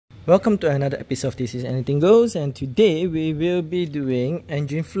Welcome to another episode of This Is Anything Goes, and today we will be doing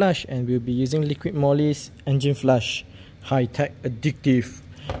engine flush, and we'll be using Liquid Moly's engine flush, high-tech, addictive.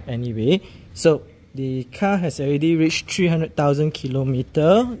 Anyway, so the car has already reached 300,000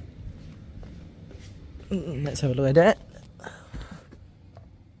 kilometers. Let's have a look at that.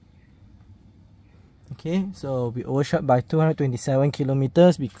 Okay, so we overshot by 227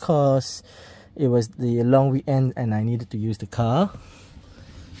 kilometers because it was the long weekend and I needed to use the car.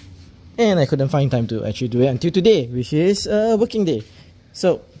 And I couldn't find time to actually do it until today, which is a working day.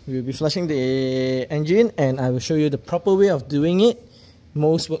 So we'll be flushing the engine and I will show you the proper way of doing it.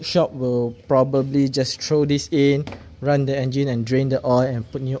 Most workshop will probably just throw this in, run the engine and drain the oil and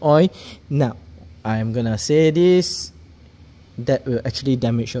put new oil. Now, I'm gonna say this, that will actually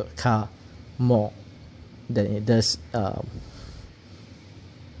damage your car more than it does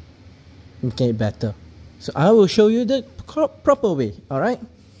making it better. So I will show you the proper way, alright?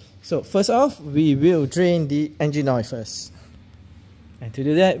 So first off, we will drain the engine oil first. And to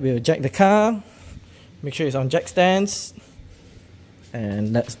do that, we'll jack the car, make sure it's on jack stands,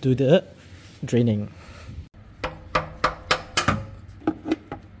 and let's do the draining.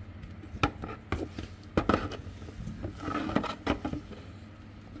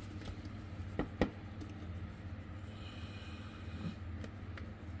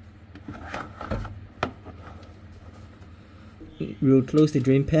 We'll close the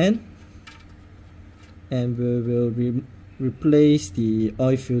drain pan and we will replace the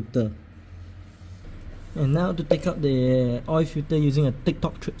oil filter. And now to take out the oil filter using a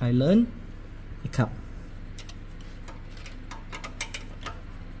TikTok trick I learned, a cup.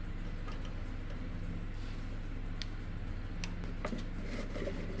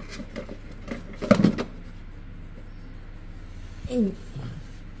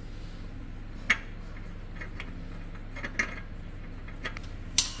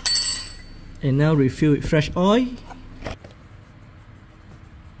 And now refill with fresh oil.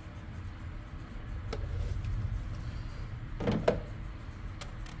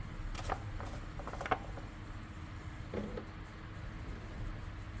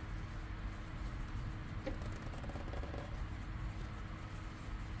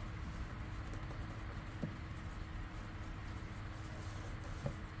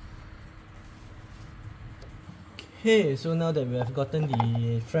 Okay, so now that we have gotten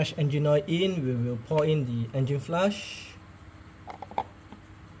the fresh engine oil in, we will pour in the engine flush.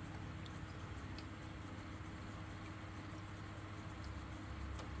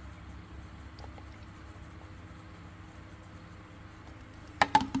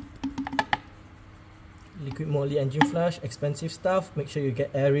 Liquid Moly engine flush, expensive stuff. Make sure you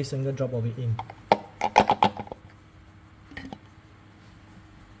get every single drop of it in.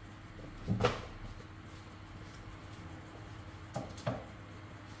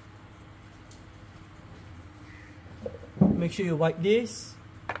 Make sure you wipe this,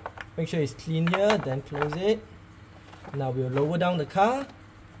 make sure it's clean here, then close it. Now we'll lower down the car.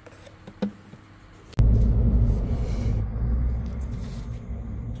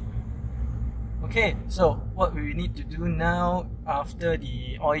 Okay, so what we need to do now after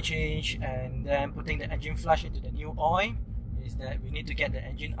the oil change and then putting the engine flush into the new oil is that we need to get the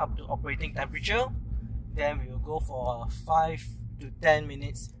engine up to operating temperature. Then we will go for a 5 to 10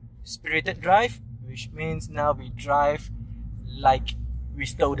 minutes spirited drive, which means now we drive like we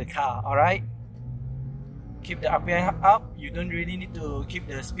stole the car, alright? Keep the RPM up, you don't really need to keep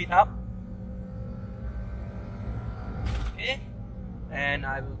the speed up. Okay, and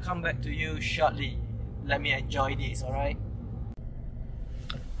I will come back to you shortly. Let me enjoy this, alright?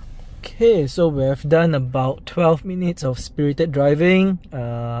 Okay, so we have done about 12 minutes of spirited driving,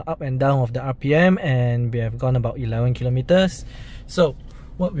 up and down of the RPM, and we have gone about 11 kilometers. So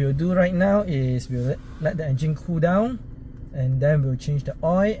what we'll do right now is we'll let the engine cool down, and then we'll change the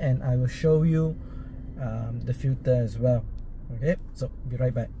oil and I will show you the filter as well. Okay, so be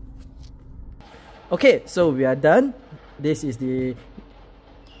right back. Okay, so we are done. This is the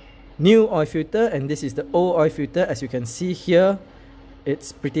new oil filter and this is the old oil filter. As you can see here,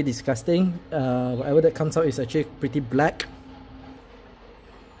 it's pretty disgusting. Whatever that comes out is actually pretty black.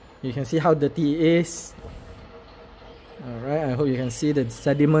 You can see how dirty it is. Alright, I hope you can see the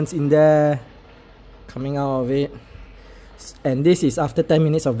sediments in there coming out of it. And this is after 10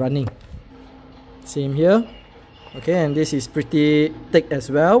 minutes of running. Same here. Okay, and this is pretty thick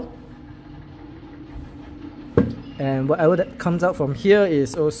as well. And whatever that comes out from here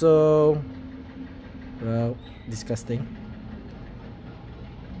is also, well, disgusting.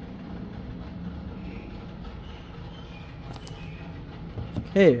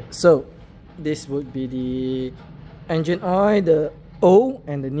 Okay, so this would be the engine oil, the old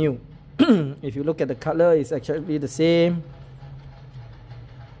and the new. If you look at the color, it's actually the same,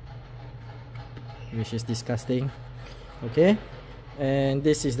 which is disgusting. Okay, and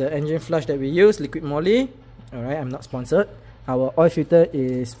this is the engine flush that we use, liquid moly. Alright, I'm not sponsored. Our oil filter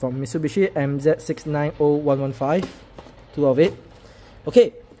is from Mitsubishi MZ690115, two of it.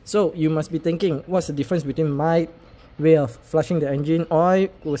 Okay, so you must be thinking, what's the difference between my way of flushing the engine oil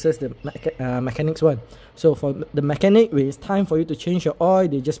versus the mechanics one? So for the mechanic, when it's time for you to change your oil,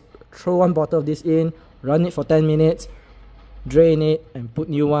 they just throw one bottle of this in, run it for 10 minutes, drain it, and put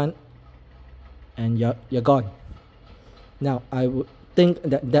new one, and you're gone. Now, I would think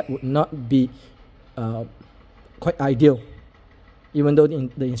that that would not be quite ideal, even though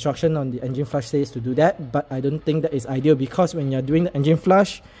the instruction on the engine flush says to do that. But I don't think that is ideal, because when you're doing the engine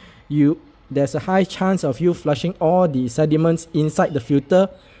flush, there's a high chance of you flushing all the sediments inside the filter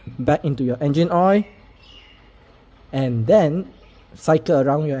back into your engine oil, and then cycle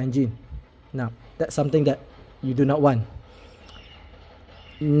around your engine. Now, that's something that you do not want.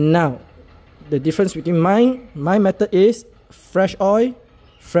 Now, the difference between my method is fresh oil,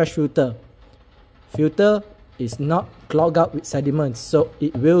 fresh filter. Filter is not clogged up with sediments, so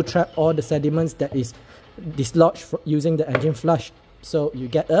it will trap all the sediments that is dislodged using the engine flush. So you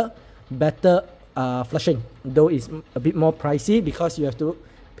get a better flushing, though it's a bit more pricey because you have to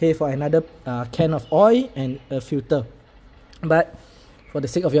pay for another can of oil and a filter. But for the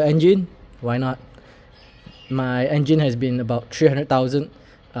sake of your engine, why not? My engine has been about 300,000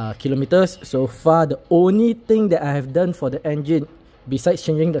 kilometers so far. The only thing that I have done for the engine, besides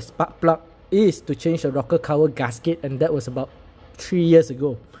changing the spark plug, is to change the rocker cover gasket, and that was about 3 years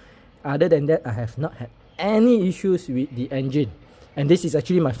ago. Other than that, I have not had any issues with the engine. And this is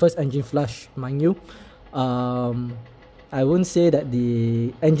actually my first engine flush, mind you. I wouldn't say that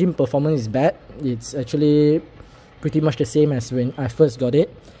the engine performance is bad. It's actually pretty much the same as when I first got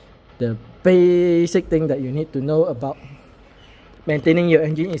it. The basic thing that you need to know about maintaining your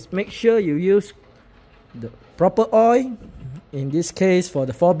engine is make sure you use the proper oil. In this case, for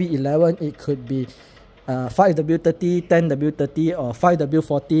the 4B11, it could be 5W30, 10W30, or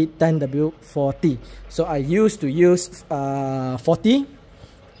 5W40, 10W40. So I used to use 40,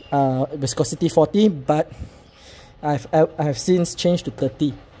 viscosity 40, but I've since changed to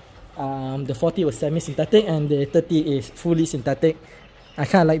 30. The 40 was semi-synthetic and the 30 is fully synthetic. I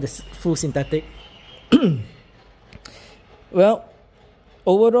kind of like the full synthetic. Well,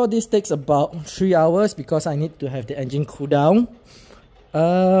 overall this takes about 3 hours because I need to have the engine cool down.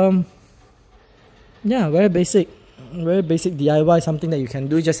 Yeah, very basic DIY, something that you can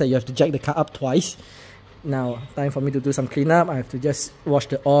do, just that you have to jack the car up twice. Now, time for me to do some cleanup. I have to just wash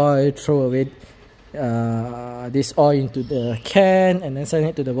the oil, throw away this oil into the can, and then send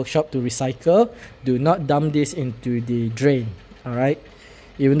it to the workshop to recycle. Do not dump this into the drain, alright?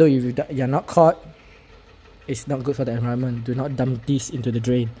 Even though you're not caught, it's not good for the environment. Do not dump this into the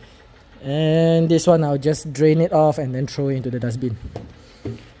drain. And this one, I'll just drain it off and then throw it into the dustbin.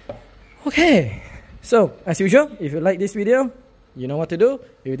 Okay, so as usual, if you like this video, you know what to do.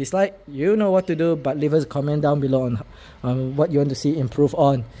 If you dislike, you know what to do. But leave us a comment down below on what you want to see improve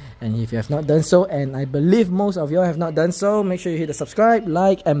on. And if you have not done so, and I believe most of you have not done so, make sure you hit the subscribe,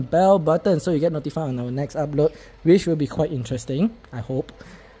 like, and bell button so you get notified on our next upload, which will be quite interesting, I hope.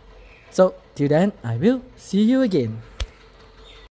 So till then, I will see you again.